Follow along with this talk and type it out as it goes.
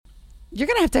You're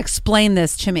going to have to explain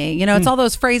this to me. You know, it's all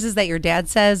those phrases that your dad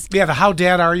says. Yeah, the how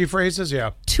dad are you phrases,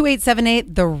 yeah.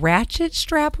 2878, the ratchet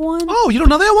strap one? Oh, you don't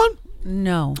know that one?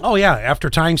 No. Oh, yeah, after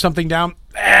tying something down,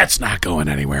 that's not going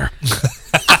anywhere.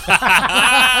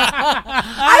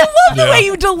 I love the way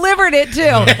you delivered it,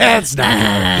 too. That's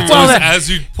not going Well, as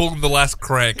you pull the last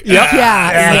crank. Yep.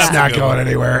 Yeah. That's not going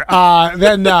anywhere.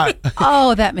 Then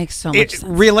Oh, that makes so much sense.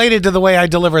 related to the way I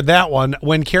delivered that one,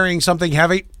 when carrying something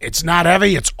heavy, it's not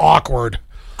heavy, it's awkward.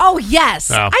 Oh,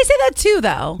 yes. No. I say that, too,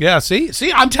 though. Yeah, see,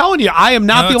 I'm telling you, I am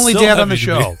not No, the it's only still dad on the heavy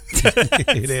to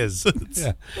show. It is.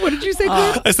 Yeah. What did you say,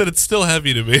 Chris? I said it's still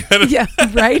heavy to me. Yeah,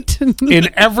 right? In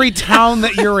every town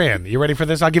that you're in, you ready for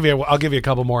this? I'll give you a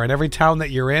couple more. In every town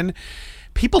that you're in,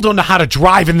 people don't know how to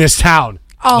drive in this town.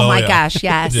 Oh, my yeah. gosh,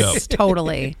 yes. Yeah.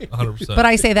 Totally. 100%. But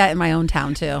I say that in my own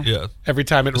town, too. yeah. Every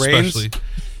time it rains, Especially.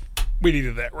 we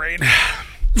needed that rain.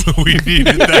 We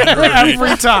needed that. Right?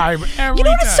 Every time. You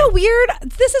know what is so weird?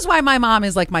 This is why my mom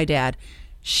is like my dad.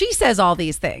 She says all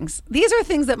these things. These are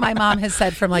things that my mom has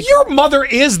said from like... Your mother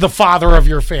is the father of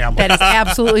your family. That is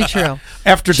absolutely true.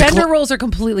 After Gender roles are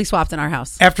completely swapped in our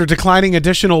house. After declining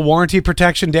additional warranty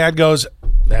protection, Dad goes,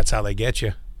 "That's how they get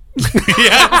you."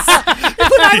 Yes.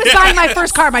 When I was buying my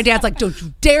first car, my dad's like, "Don't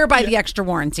you dare buy the extra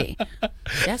warranty."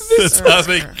 Yes. That's sir. how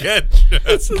they get you.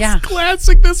 Yeah.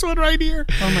 Classic, this one right here.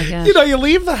 Oh my gosh. You know, you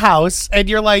leave the house and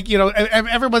you're like, you know,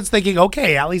 everyone's thinking,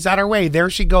 okay, Allie's on her way. There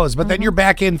she goes. But then you're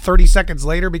back in 30 seconds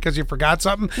later because you forgot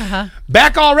something.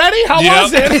 Back already? How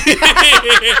was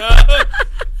it?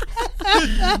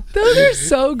 Those are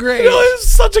so great. You know, it's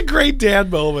such a great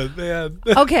dad moment, man.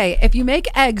 Okay, if you make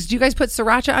eggs, do you guys put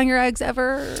sriracha on your eggs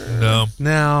ever? No.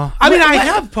 No. I mean, I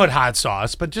have put hot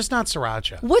sauce, but just not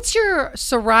sriracha. What's your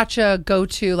sriracha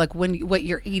go-to? Like what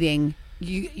you're eating,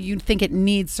 you think it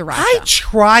needs sriracha? I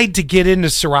tried to get into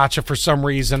sriracha for some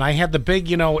reason. I had the big,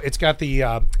 you know, it's got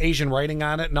the Asian writing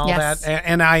on it and all Yes. that.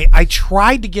 And I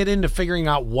tried to get into figuring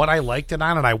out what I liked it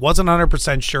on, and I wasn't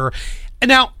 100% sure. And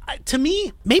now, to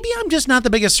me, maybe I'm just not the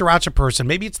biggest sriracha person.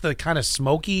 Maybe it's the kind of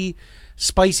smoky,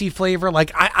 spicy flavor.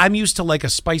 Like I'm used to like a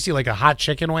spicy, like a hot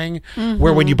chicken wing,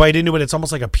 where when you bite into it, it's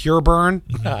almost like a pure burn.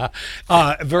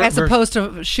 As opposed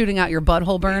to shooting out your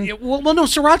butthole burn. Well, no,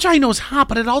 sriracha I know is hot,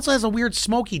 but it also has a weird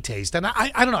smoky taste, and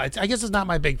I don't know. I guess it's not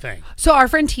my big thing. So our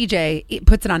friend TJ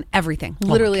puts it on everything,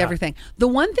 literally God. everything. The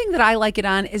one thing that I like it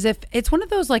on is if it's one of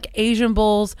those like Asian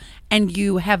bowls and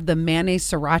you have the mayonnaise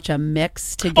sriracha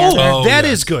mix together. Oh, that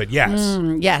yes. is good. Yes.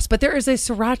 Yes, but there is a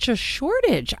sriracha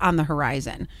shortage on the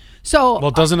horizon. So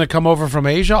Well, doesn't it come over from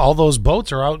Asia? All those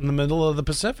boats are out in the middle of the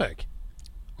Pacific.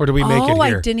 Or do we make it here?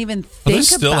 I didn't even Are think they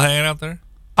still about hanging out there?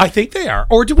 I think they are.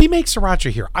 Or do we make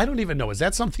sriracha here? I don't even know. Is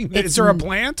that something? Is there a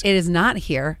plant? It is not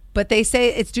here, but they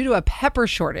say it's due to a pepper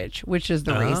shortage, which is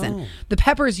the reason. The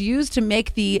peppers used to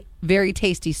make the very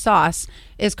tasty sauce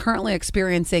is currently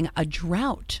experiencing a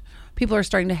drought. People are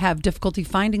starting to have difficulty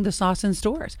finding the sauce in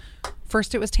stores.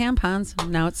 First it was tampons,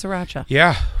 now it's sriracha.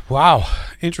 Yeah. Wow.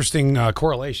 Interesting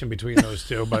correlation between those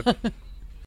two. But